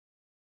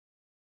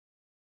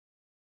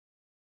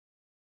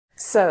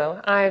So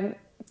I'm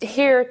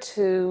here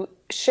to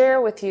share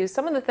with you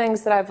some of the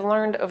things that I've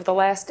learned over the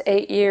last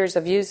 8 years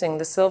of using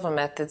the Silva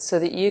method so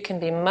that you can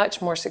be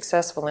much more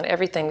successful in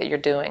everything that you're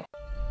doing.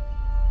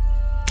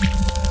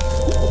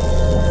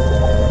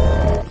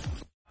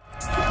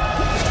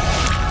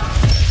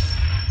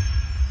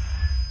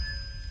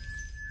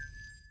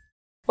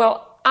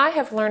 Well, I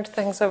have learned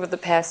things over the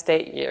past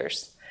 8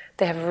 years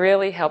that have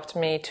really helped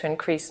me to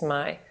increase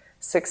my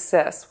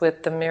success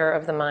with the mirror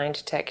of the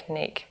mind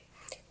technique.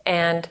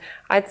 And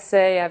I'd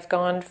say I've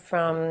gone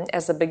from,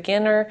 as a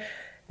beginner,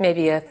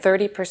 maybe a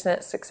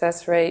 30%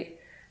 success rate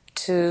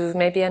to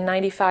maybe a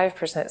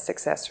 95%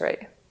 success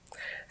rate.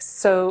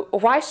 So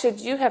why should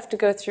you have to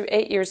go through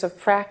 8 years of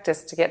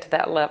practice to get to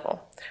that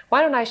level?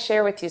 Why don't I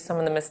share with you some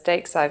of the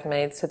mistakes I've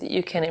made so that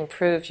you can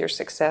improve your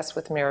success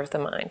with Mirror of the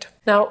Mind?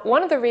 Now,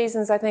 one of the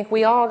reasons I think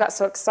we all got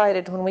so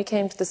excited when we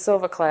came to the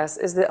Silva class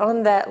is that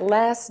on that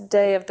last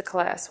day of the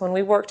class, when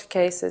we worked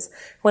cases,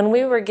 when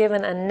we were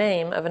given a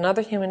name of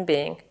another human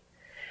being,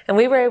 and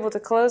we were able to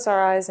close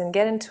our eyes and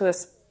get into a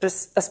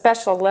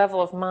special level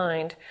of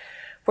mind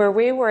where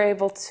we were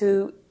able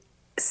to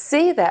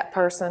see that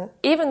person,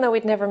 even though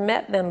we'd never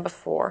met them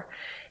before,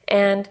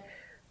 and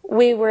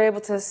we were able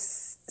to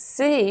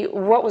see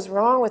what was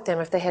wrong with them,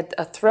 if they had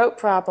a throat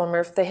problem or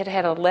if they had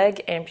had a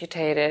leg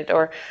amputated,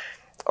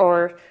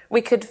 or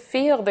we could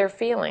feel their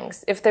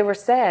feelings. If they were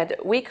sad,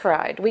 we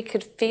cried. We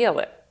could feel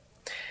it.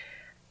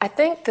 I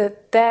think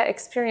that that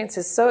experience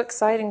is so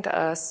exciting to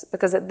us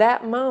because at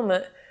that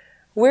moment,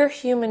 we're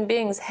human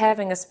beings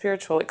having a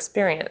spiritual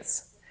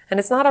experience. And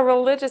it's not a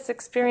religious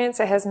experience.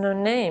 It has no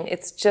name.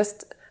 It's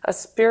just a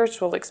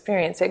spiritual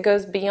experience. It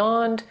goes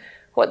beyond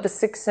what the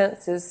six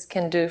senses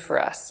can do for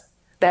us,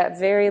 that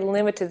very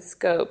limited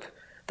scope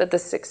that the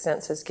six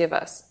senses give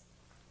us.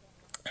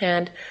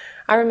 And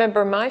I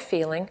remember my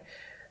feeling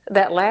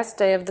that last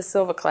day of the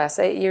Silva class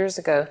 8 years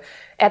ago.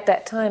 At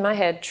that time, I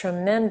had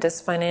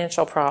tremendous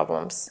financial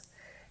problems.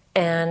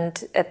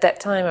 And at that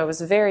time, I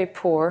was very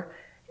poor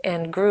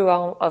and grew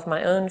all of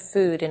my own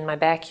food in my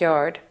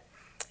backyard.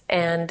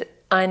 And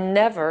I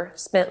never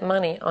spent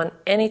money on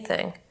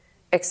anything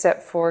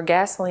except for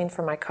gasoline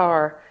for my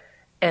car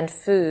and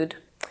food.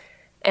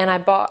 And I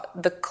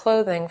bought the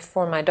clothing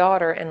for my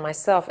daughter and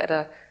myself at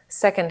a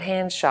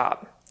second-hand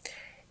shop.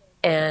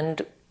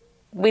 And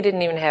we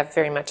didn't even have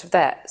very much of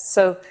that.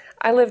 So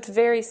I lived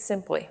very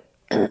simply.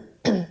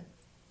 I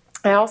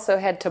also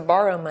had to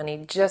borrow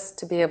money just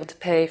to be able to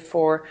pay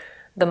for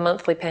the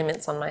monthly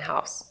payments on my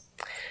house.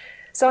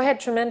 So I had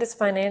tremendous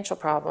financial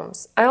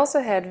problems. I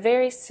also had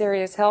very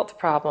serious health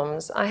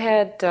problems. I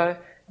had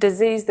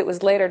disease that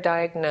was later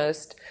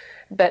diagnosed,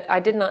 but I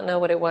did not know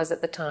what it was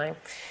at the time.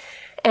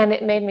 And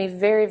it made me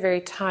very,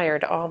 very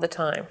tired all the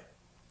time.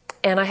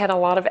 And I had a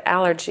lot of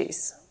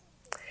allergies.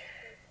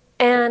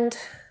 And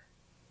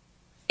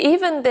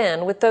even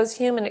then, with those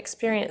human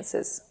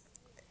experiences,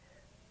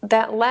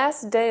 that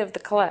last day of the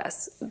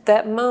class,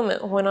 that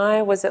moment when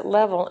I was at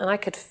level and I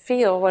could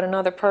feel what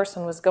another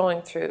person was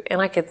going through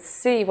and I could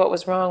see what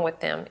was wrong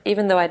with them,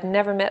 even though I'd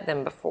never met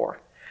them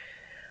before,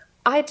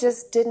 I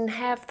just didn't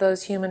have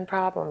those human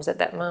problems at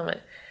that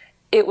moment.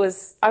 I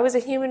was a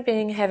human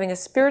being having a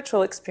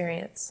spiritual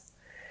experience.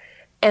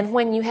 And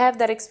when you have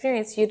that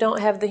experience, you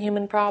don't have the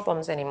human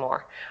problems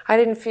anymore. I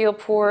didn't feel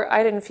poor.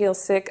 I didn't feel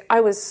sick.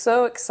 I was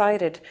so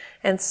excited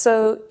and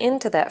so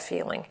into that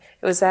feeling.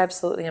 It was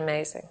absolutely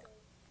amazing.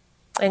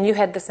 And you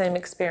had the same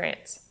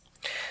experience.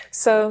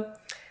 So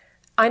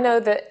I know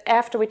that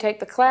after we take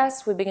the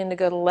class, we begin to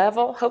go to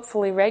level,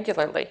 hopefully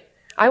regularly.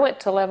 I went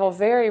to level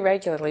very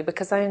regularly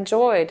because I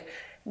enjoyed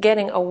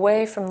getting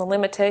away from the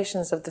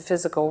limitations of the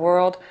physical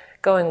world,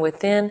 going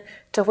within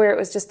to where it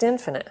was just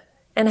infinite,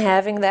 and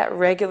having that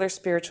regular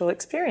spiritual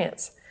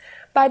experience.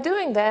 By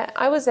doing that,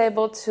 I was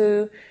able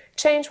to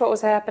change what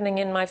was happening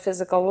in my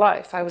physical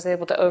life. I was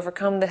able to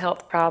overcome the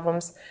health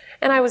problems,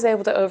 and I was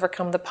able to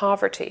overcome the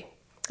poverty.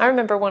 I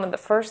remember one of the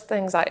first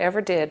things I ever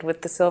did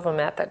with the Silva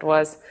method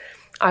was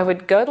I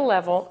would go to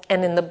level,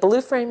 and in the blue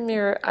frame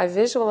mirror, I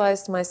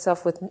visualized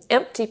myself with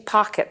empty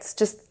pockets.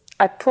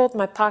 I pulled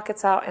my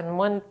pockets out and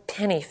one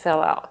penny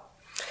fell out.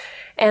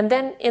 And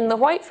then in the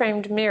white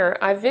framed mirror,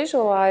 I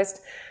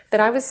visualized that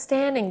I was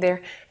standing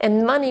there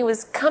and money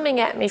was coming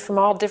at me from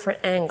all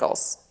different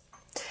angles.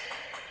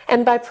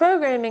 And by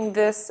programming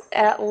this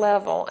at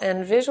level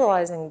and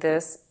visualizing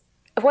this,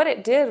 what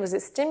it did was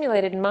it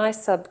stimulated my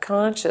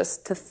subconscious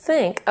to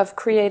think of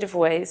creative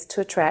ways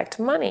to attract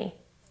money.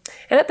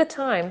 And at the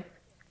time,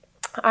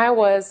 I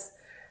was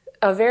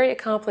a very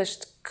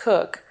accomplished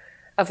cook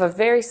of a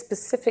very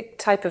specific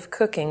type of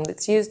cooking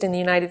that's used in the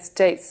United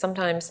States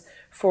sometimes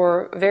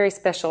for very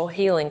special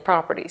healing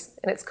properties,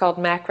 and it's called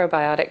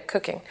macrobiotic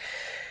cooking.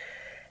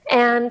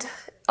 And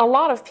a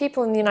lot of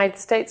people in the United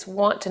States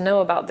want to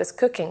know about this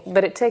cooking,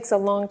 but it takes a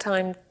long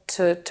time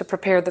to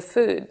prepare the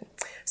food.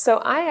 So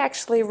I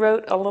actually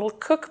wrote a little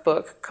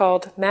cookbook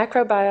called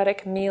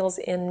Macrobiotic Meals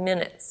in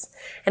Minutes,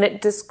 and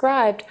it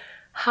described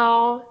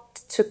how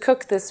to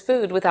cook this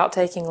food without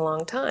taking a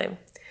long time.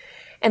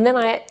 And then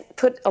I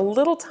put a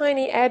little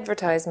tiny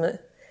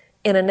advertisement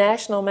in a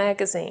national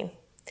magazine.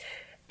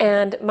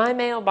 And my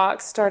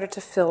mailbox started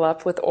to fill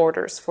up with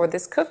orders for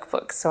this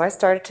cookbook, so I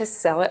started to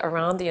sell it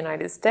around the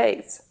United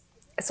States.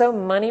 So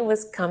money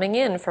was coming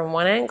in from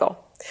one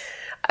angle.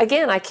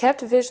 Again, I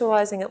kept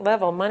visualizing at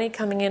level, money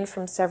coming in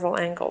from several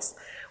angles.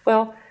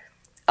 Well,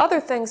 other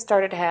things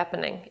started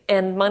happening,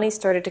 and money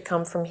started to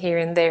come from here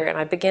and there, and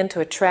I began to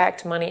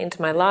attract money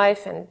into my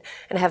life and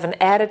have an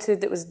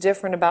attitude that was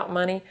different about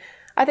money.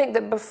 I think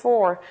that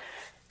before,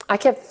 I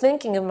kept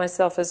thinking of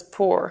myself as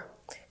poor,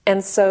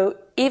 and so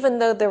even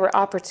though there were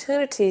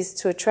opportunities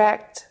to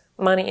attract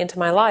money into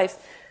my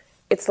life,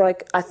 it's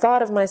like I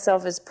thought of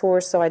myself as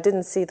poor, so I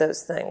didn't see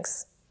those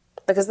things,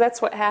 because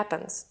that's what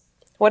happens.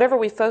 Whatever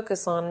we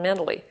focus on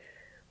mentally,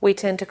 we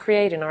tend to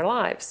create in our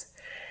lives.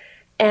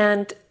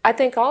 And I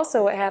think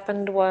also what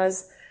happened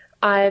was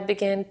I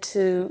began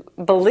to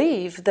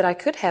believe that I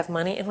could have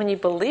money, and when you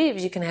believe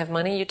you can have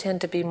money, you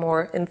tend to be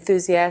more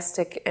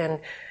enthusiastic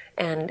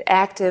and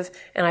active,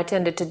 and I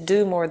tended to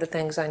do more of the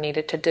things I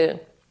needed to do.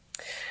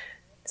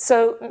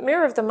 So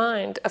mirror of the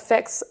mind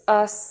affects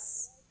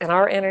us and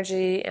our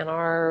energy and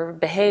our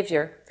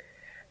behavior,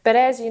 but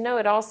as you know,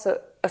 it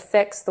also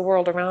affects the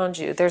world around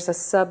you. There's a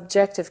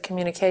subjective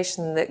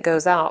communication that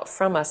goes out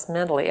from us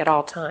mentally at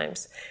all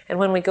times. And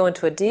when we go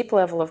into a deep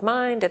level of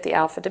mind at the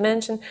alpha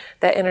dimension,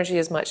 that energy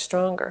is much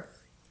stronger.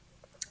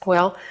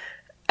 Well,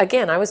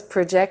 again, I was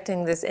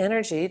projecting this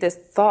energy, this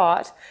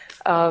thought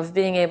of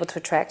being able to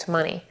attract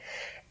money.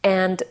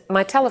 And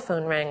my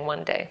telephone rang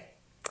one day.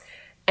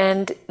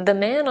 And the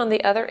man on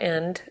the other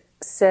end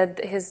said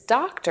that his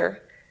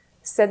doctor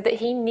said that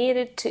he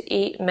needed to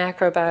eat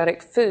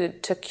macrobiotic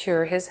food to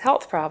cure his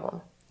health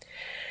problem.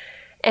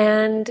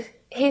 And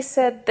he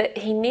said that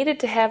he needed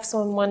to have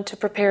someone to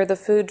prepare the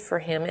food for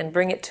him and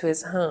bring it to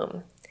his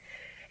home.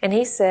 And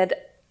he said,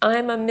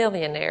 "I'm a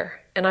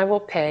millionaire and I will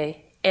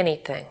pay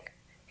anything.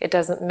 It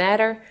doesn't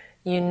matter,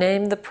 you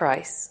name the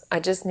price. I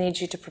just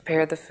need you to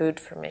prepare the food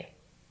for me."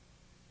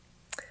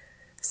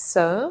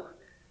 So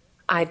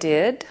I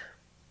did,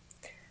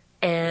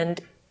 and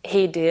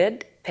he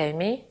did pay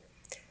me,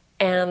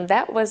 and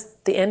that was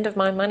the end of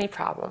my money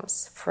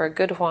problems for a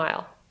good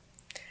while.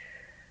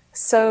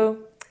 So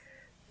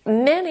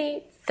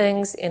many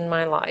things in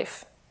my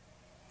life,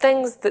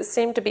 things that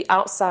seemed to be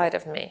outside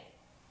of me,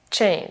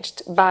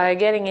 changed by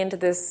getting into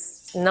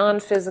this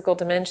non-physical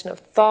dimension of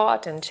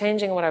thought and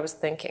changing what I was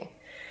thinking.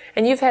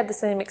 And you've had the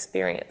same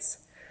experience.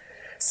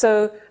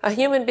 So a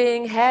human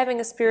being having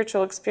a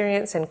spiritual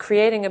experience and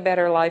creating a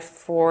better life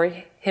for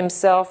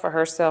himself or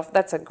herself,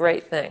 that's a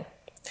great thing.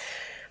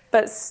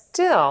 But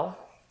still,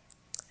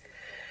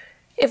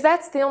 if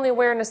that's the only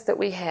awareness that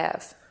we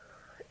have,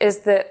 is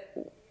that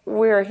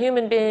we're a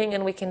human being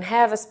and we can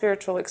have a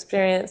spiritual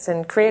experience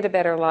and create a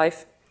better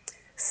life,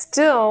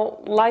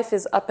 still life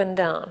is up and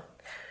down.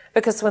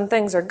 Because when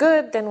things are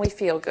good, then we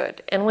feel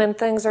good. And when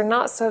things are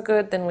not so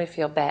good, then we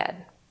feel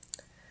bad.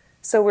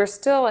 So we're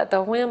still at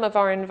the whim of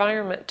our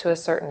environment to a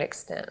certain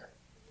extent.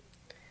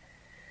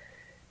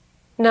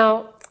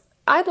 Now,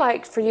 I'd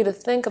like for you to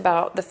think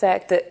about the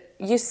fact that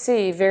you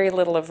see very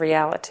little of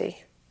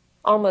reality,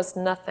 almost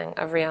nothing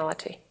of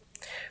reality.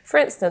 For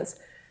instance,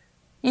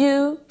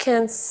 you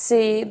can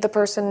see the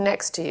person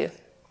next to you,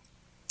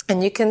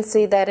 and you can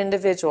see that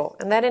individual,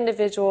 and that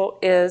individual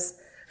is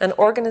an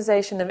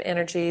organization of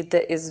energy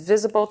that is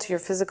visible to your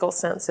physical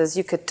senses.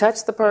 You could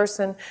touch the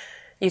person,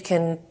 you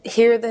can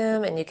hear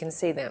them, and you can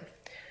see them.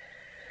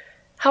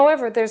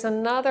 However, there's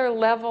another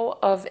level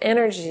of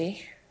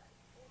energy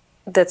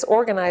that's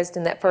organized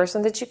in that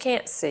person that you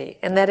can't see,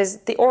 and that is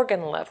the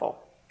organ level.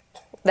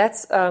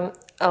 That's a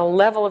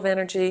level of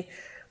energy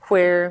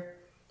where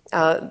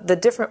the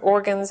different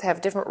organs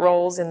have different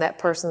roles in that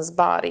person's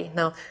body.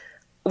 Now,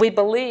 we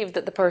believe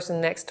that the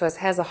person next to us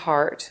has a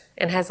heart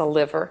and has a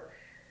liver,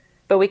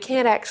 but we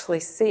can't actually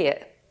see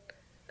it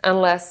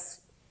unless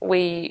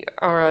we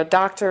are a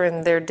doctor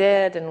and they're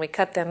dead and we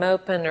cut them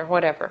open or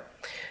whatever.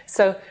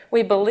 So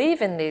we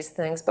believe in these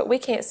things, but we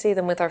can't see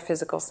them with our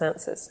physical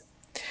senses.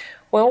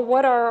 Well,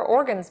 what are our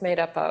organs made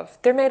up of?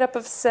 They're made up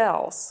of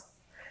cells.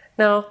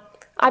 Now,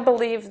 I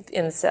believe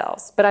in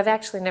cells, but I've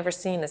actually never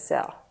seen a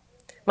cell.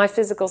 My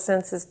physical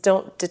senses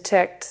don't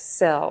detect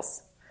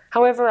cells.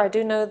 However, I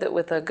do know that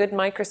with a good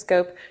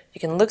microscope,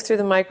 you can look through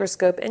the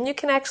microscope and you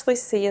can actually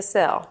see a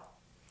cell.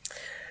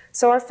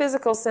 So our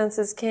physical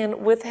senses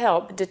can, with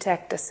help,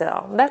 detect a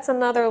cell. That's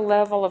another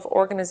level of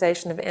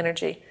organization of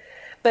energy,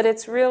 but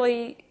it's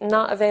really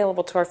not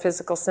available to our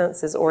physical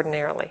senses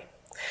ordinarily.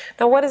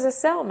 Now, what is a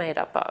cell made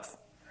up of?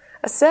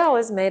 A cell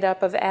is made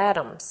up of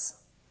atoms.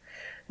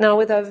 Now,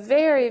 with a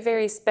very,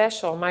 very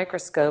special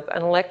microscope,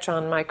 an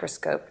electron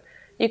microscope,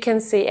 you can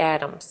see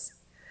atoms.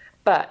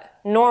 But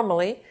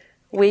normally,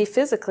 we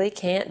physically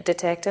can't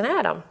detect an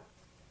atom.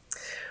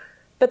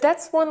 But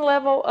that's one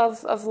level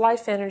of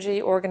life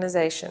energy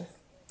organization.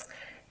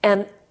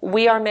 And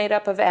we are made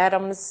up of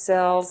atoms,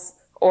 cells,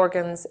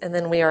 organs, and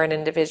then we are an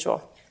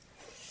individual.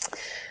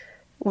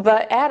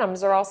 But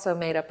atoms are also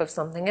made up of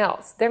something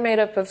else. They're made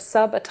up of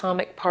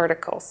subatomic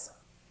particles.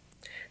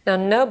 Now,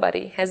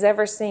 nobody has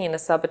ever seen a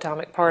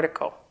subatomic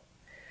particle.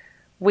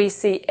 we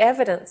see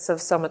evidence of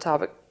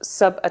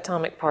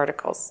subatomic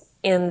particles.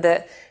 In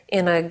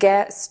a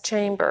gas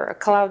chamber, a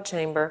cloud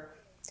chamber,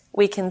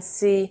 we can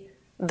see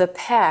the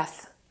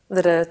path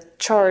that a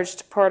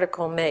charged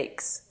particle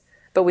makes,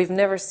 but we've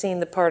never seen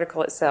the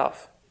particle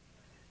itself.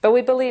 But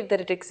we believe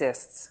that it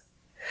exists.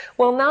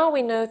 Well, now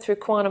we know through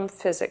quantum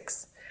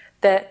physics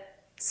that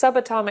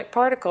subatomic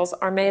particles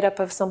are made up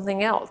of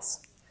something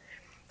else.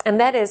 And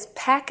that is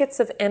packets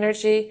of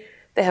energy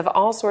that have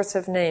all sorts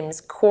of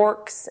names,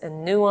 quarks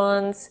and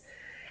muons.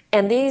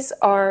 And these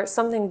are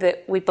something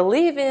that we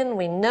believe in,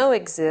 we know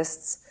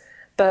exists,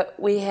 but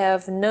we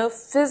have no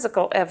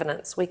physical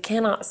evidence. We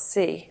cannot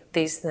see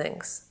these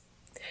things.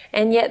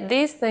 And yet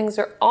these things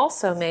are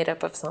also made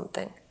up of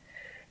something,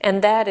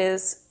 and that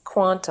is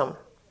quantum,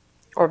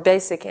 or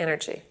basic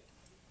energy.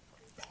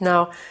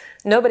 Now,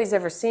 nobody's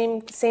ever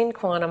seen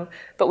quantum,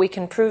 but we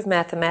can prove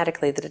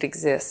mathematically that it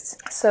exists.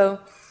 So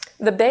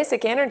the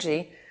basic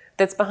energy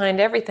that's behind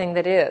everything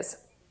that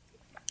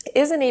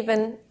isn't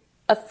even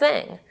a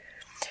thing.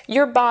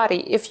 Your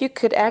body, if you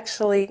could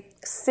actually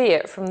see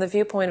it from the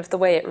viewpoint of the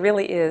way it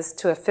really is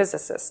to a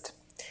physicist,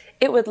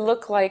 it would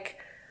look like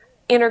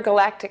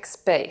intergalactic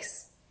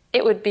space.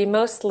 It would be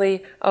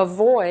mostly a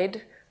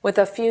void with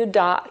a few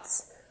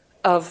dots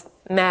of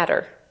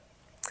matter.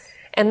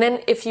 And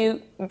then if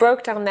you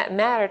broke down that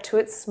matter to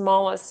its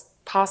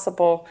smallest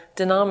possible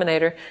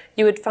denominator,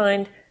 you would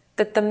find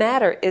that the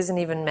matter isn't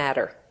even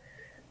matter.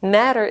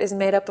 Matter is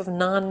made up of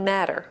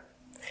non-matter.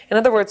 In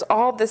other words,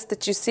 all this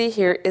that you see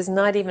here is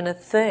not even a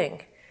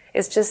thing.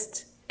 It's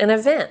just an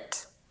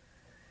event.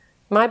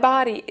 My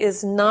body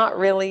is not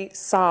really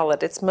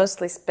solid. It's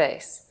mostly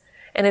space.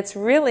 And it's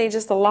really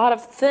just a lot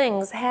of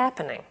things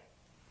happening.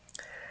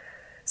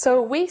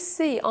 So we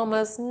see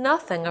almost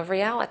nothing of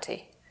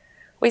reality.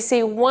 We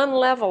see one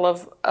level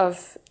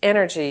of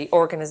energy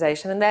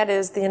organization, and that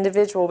is the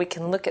individual. We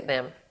can look at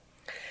them.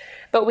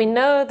 But we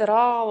know that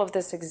all of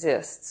this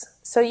exists.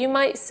 So you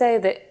might say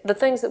that the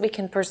things that we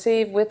can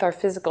perceive with our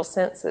physical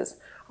senses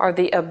are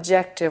the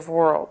objective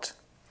world.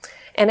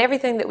 And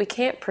everything that we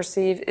can't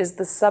perceive is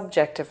the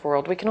subjective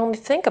world. We can only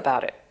think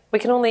about it. We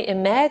can only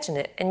imagine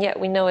it, and yet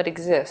we know it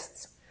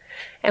exists.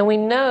 And we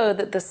know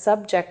that the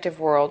subjective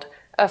world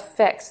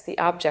affects the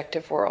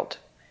objective world,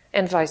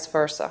 and vice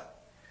versa.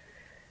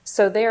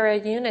 So they're a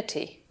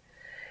unity.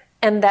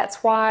 And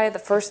that's why the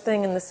first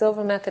thing in the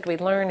Silva method we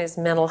learn is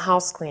mental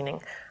house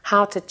cleaning,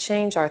 how to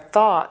change our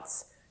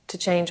thoughts to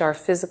change our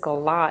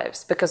physical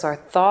lives, because our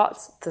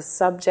thoughts, the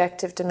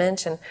subjective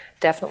dimension,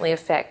 definitely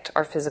affect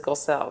our physical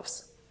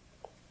selves.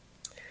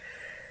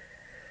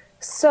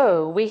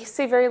 So we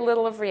see very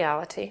little of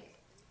reality.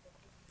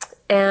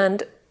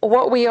 And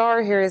what we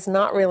are here is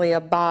not really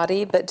a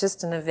body, but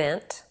just an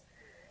event.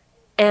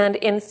 And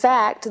in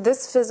fact,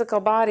 this physical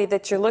body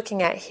that you're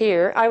looking at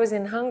here, I was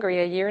in Hungary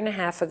a year and a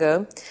half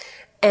ago,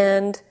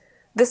 and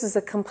this is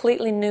a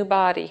completely new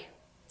body.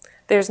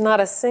 There's not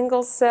a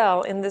single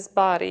cell in this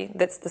body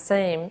that's the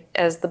same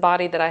as the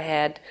body that I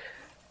had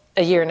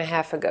a year and a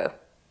half ago.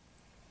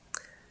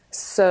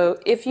 So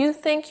if you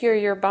think you're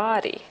your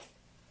body,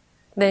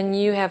 then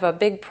you have a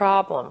big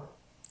problem,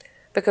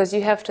 because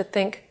you have to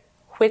think,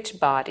 which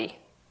body?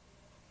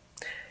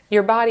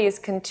 Your body is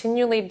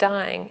continually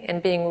dying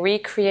and being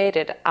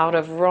recreated out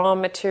of raw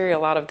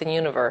material out of the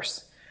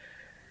universe.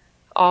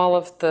 All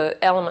of the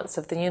elements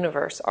of the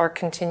universe are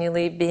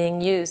continually being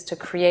used to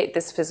create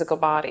this physical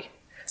body.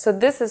 So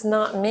this is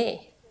not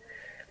me.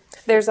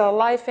 There's a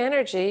life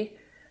energy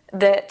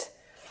that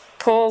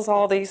pulls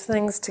all these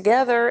things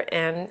together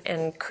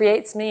and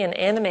creates me and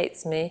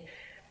animates me,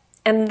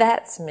 and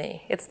that's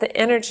me. It's the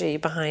energy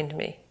behind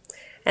me.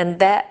 And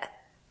that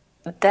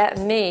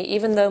me,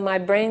 even though my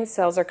brain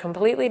cells are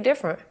completely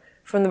different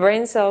from the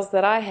brain cells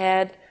that I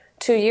had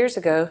 2 years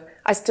ago,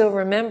 I still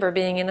remember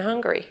being in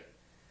Hungary.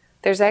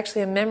 There's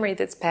actually a memory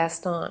that's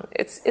passed on.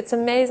 It's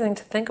amazing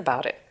to think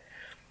about it.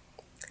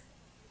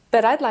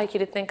 But I'd like you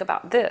to think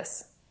about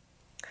this.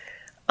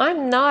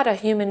 I'm not a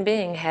human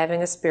being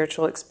having a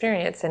spiritual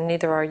experience, and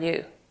neither are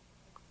you.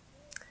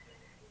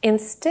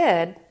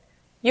 Instead,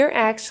 you're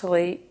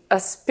actually a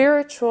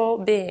spiritual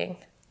being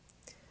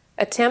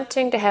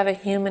attempting to have a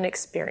human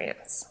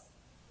experience.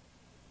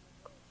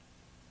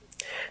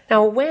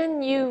 Now,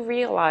 when you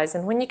realize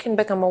and when you can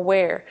become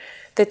aware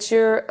that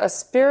you're a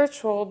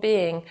spiritual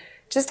being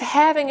just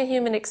having a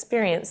human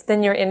experience,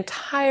 then your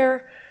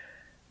entire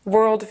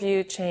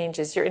worldview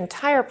changes, your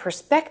entire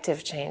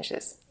perspective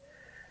changes.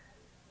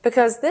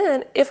 Because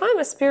then, if I'm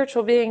a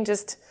spiritual being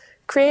just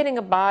creating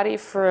a body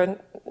for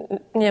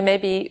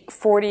maybe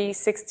 40,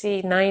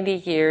 60, 90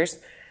 years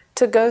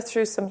to go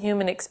through some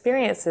human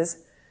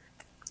experiences,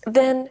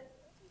 then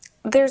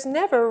there's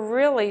never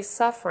really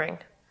suffering,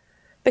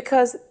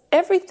 because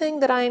everything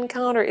that I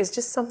encounter is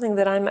just something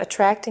that I'm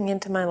attracting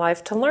into my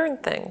life to learn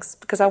things,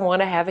 because I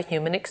want to have a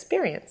human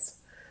experience.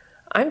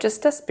 I'm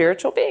just a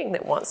spiritual being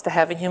that wants to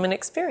have a human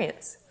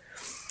experience.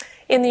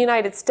 In the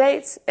United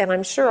States, and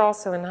I'm sure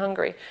also in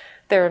Hungary,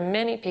 there are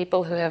many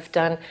people who have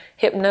done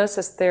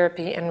hypnosis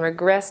therapy and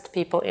regressed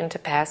people into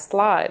past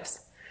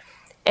lives.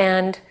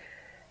 And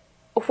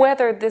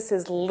whether this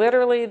is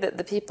literally that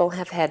the people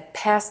have had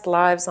past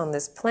lives on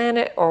this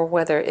planet, or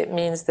whether it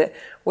means that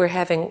we're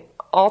having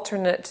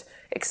alternate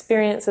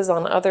experiences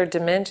on other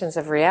dimensions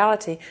of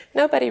reality,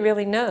 nobody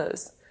really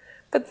knows.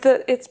 But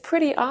it's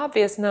pretty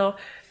obvious now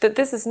that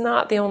this is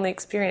not the only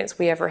experience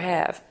we ever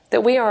have,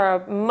 that we are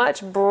a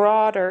much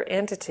broader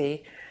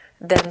entity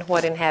than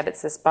what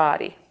inhabits this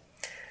body.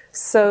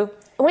 So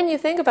when you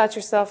think about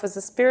yourself as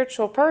a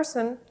spiritual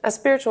person, a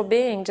spiritual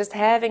being, just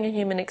having a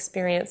human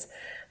experience,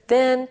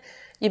 then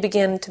you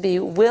begin to be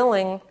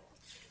willing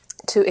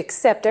to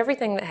accept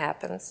everything that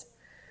happens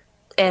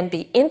and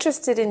be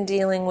interested in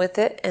dealing with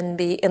it and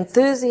be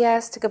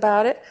enthusiastic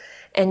about it,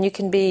 and you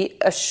can be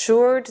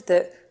assured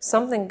that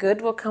something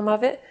good will come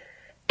of it,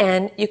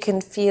 and you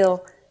can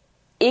feel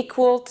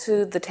equal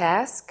to the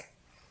task,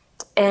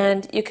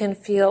 and you can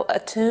feel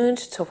attuned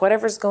to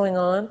whatever's going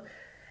on,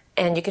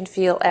 and you can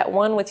feel at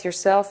one with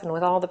yourself and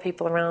with all the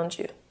people around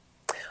you.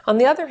 On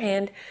the other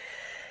hand,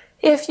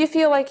 if you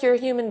feel like you're a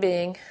human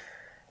being,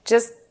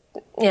 just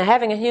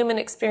having a human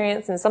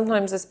experience and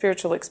sometimes a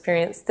spiritual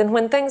experience, then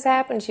when things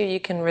happen to you, you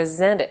can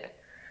resent it.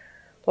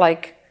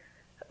 Like,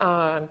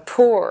 I'm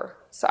poor,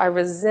 so I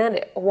resent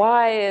it.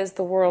 Why is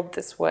the world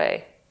this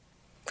way?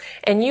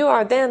 And you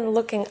are then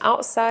looking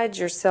outside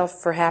yourself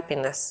for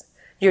happiness.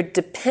 You're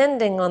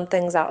depending on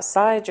things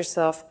outside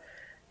yourself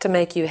to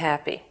make you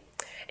happy.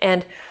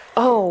 And,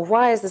 oh,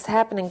 why is this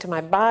happening to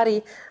my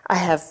body? I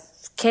have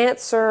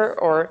cancer,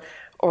 or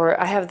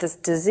I have this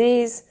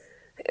disease.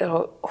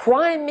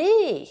 Why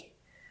me?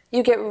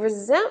 You get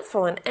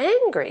resentful and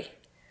angry,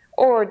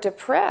 or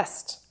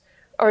depressed,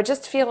 or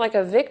just feel like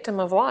a victim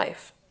of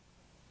life.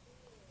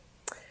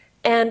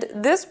 And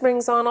this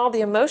brings on all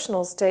the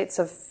emotional states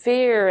of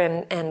fear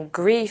and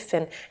grief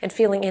and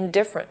feeling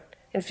indifferent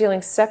and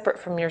feeling separate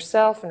from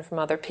yourself and from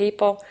other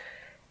people,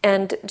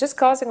 and just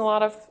causing a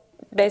lot of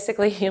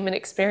basically human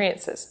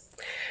experiences.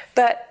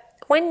 But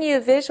when you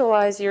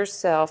visualize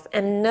yourself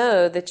and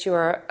know that you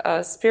are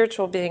a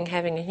spiritual being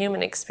having a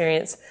human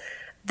experience,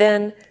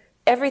 then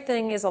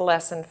everything is a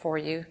lesson for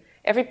you.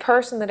 Every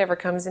person that ever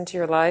comes into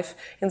your life,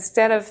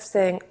 instead of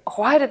saying,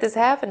 why did this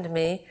happen to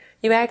me,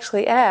 you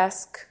actually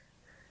ask,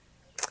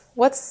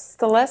 what's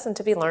the lesson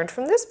to be learned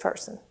from this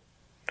person?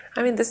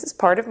 I mean, this is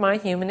part of my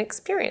human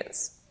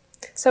experience.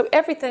 So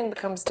everything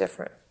becomes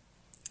different.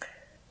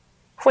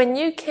 When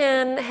you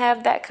can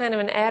have that kind of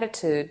an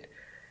attitude,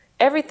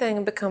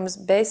 everything becomes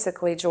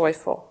basically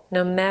joyful,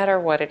 no matter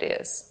what it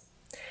is.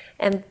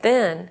 And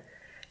then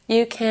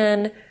you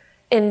can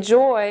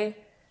enjoy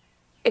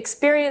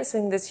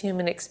experiencing this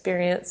human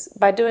experience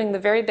by doing the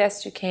very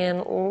best you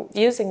can,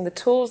 using the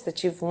tools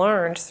that you've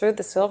learned through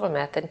the Silva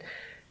method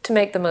to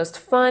make the most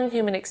fun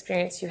human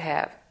experience you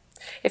have.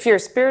 If you're a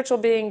spiritual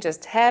being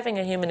just having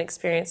a human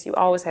experience, you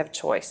always have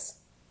choice.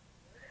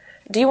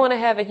 Do you want to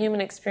have a human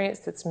experience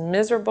that's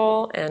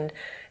miserable and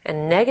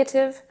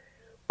negative?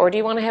 Or do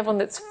you want to have one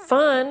that's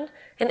fun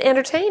and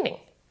entertaining?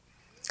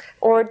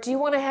 Or do you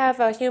want to have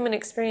a human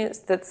experience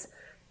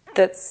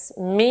that's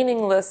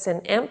meaningless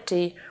and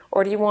empty?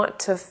 Or do you want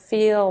to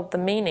feel the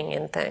meaning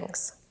in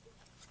things?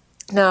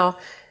 Now,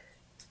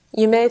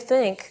 you may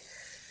think,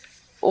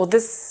 well,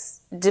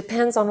 this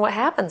depends on what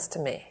happens to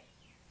me.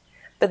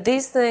 But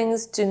these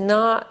things do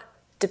not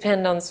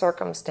depend on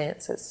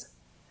circumstances.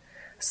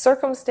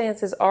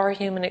 Circumstances are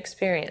human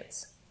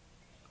experience.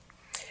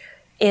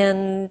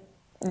 In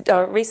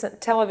a recent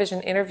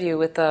television interview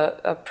with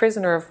a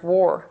prisoner of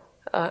war,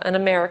 an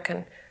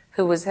American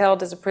who was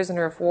held as a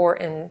prisoner of war,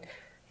 and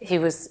he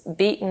was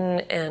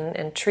beaten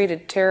and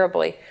treated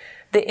terribly,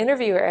 the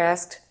interviewer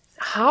asked,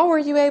 how are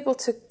you able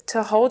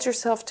to hold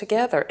yourself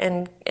together,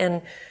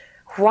 and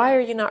why are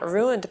you not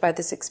ruined by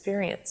this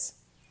experience?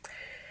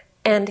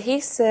 And he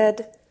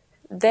said,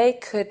 they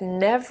could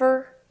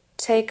never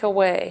take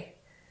away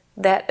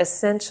that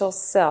essential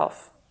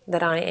self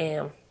that I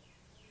am.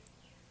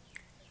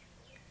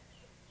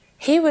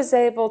 He was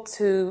able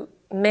to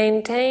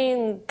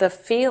maintain the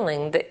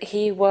feeling that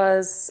he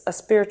was a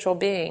spiritual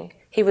being.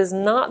 He was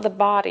not the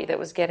body that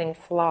was getting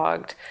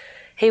flogged.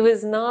 He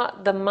was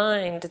not the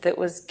mind that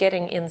was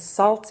getting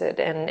insulted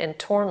and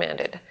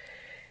tormented.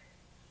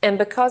 And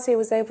because he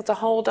was able to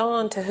hold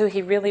on to who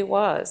he really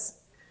was,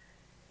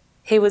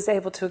 he was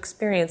able to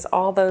experience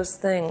all those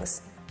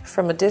things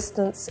from a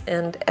distance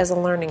and as a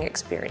learning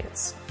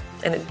experience.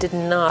 And it did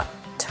not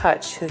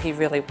touch who he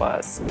really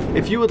was.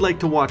 If you would like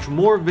to watch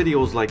more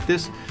videos like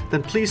this,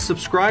 then please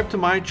subscribe to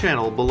my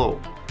channel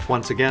below.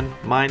 Once again,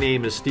 my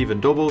name is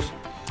Stephen Dobos,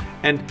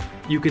 and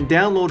you can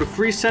download a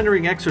free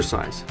centering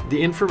exercise.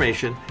 The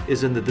information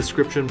is in the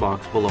description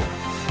box below.